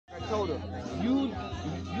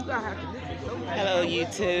Hello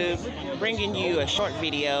YouTube, bringing you a short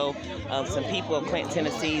video of some people of Clinton,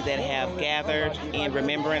 Tennessee that have gathered in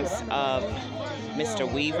remembrance of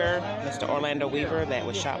Mr. Weaver, Mr. Orlando Weaver, that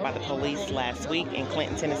was shot by the police last week in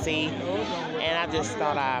Clinton, Tennessee. And I just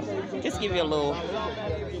thought I'd just give you a little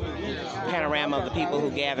panorama of the people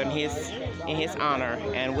who gathered in his honor,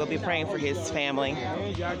 and we'll be praying for his family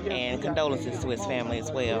and condolences to his family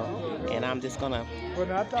as well. And I'm just gonna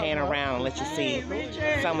pan around and let you see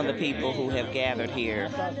some of the people who have gathered here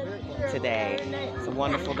today. It's a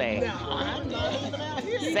wonderful day.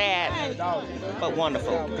 Sad, but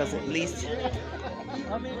wonderful, because at least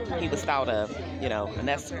he was thought of, you know, and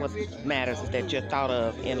that's what matters, is that you're thought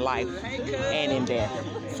of in life and in death.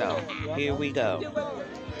 So here we go.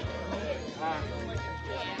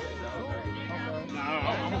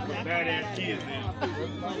 I'm gonna put badass kids in.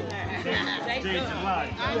 Change your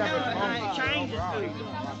life. Change it for you.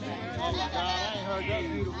 Oh my God, I ain't heard that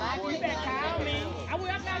beautiful voice. You better call me. I will, I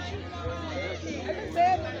got you. I just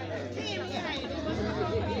said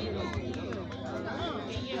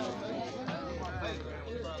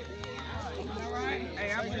all right.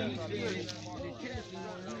 Hey,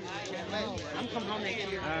 I'm coming home next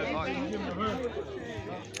year.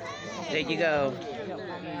 There you go.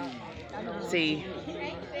 See,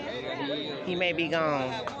 he may be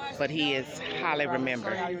gone, but he is highly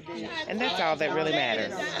remembered. And that's all that really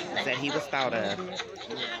matters, is that he was thought of.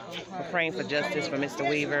 We're praying for justice for Mr.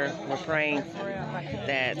 Weaver. We're praying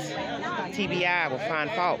that TBI will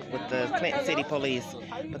find fault with the Clinton City Police,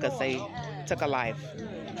 because they took a life.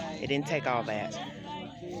 It didn't take all that.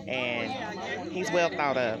 And he's well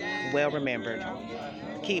thought of, well remembered.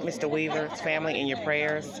 Keep Mr. Weaver's family in your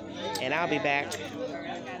prayers, and I'll be back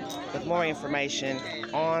with more information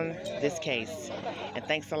on this case. And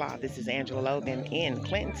thanks a lot. This is Angela Logan in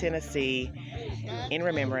Clinton, Tennessee, in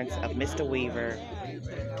remembrance of Mr. Weaver.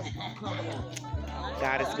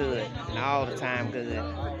 God is good, and all the time good.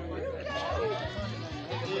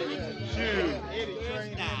 Shoot.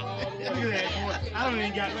 Look at that, boy. I don't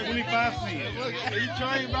even got 25 cents. Look, he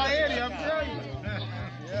trained by Eddie, I'm telling you.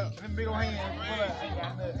 Yeah, them big old hands.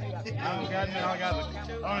 I don't got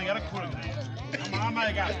nothing. I only got a quarter now. I might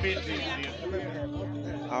have got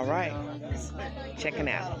 15. All right. Checking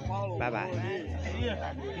out. Bye-bye.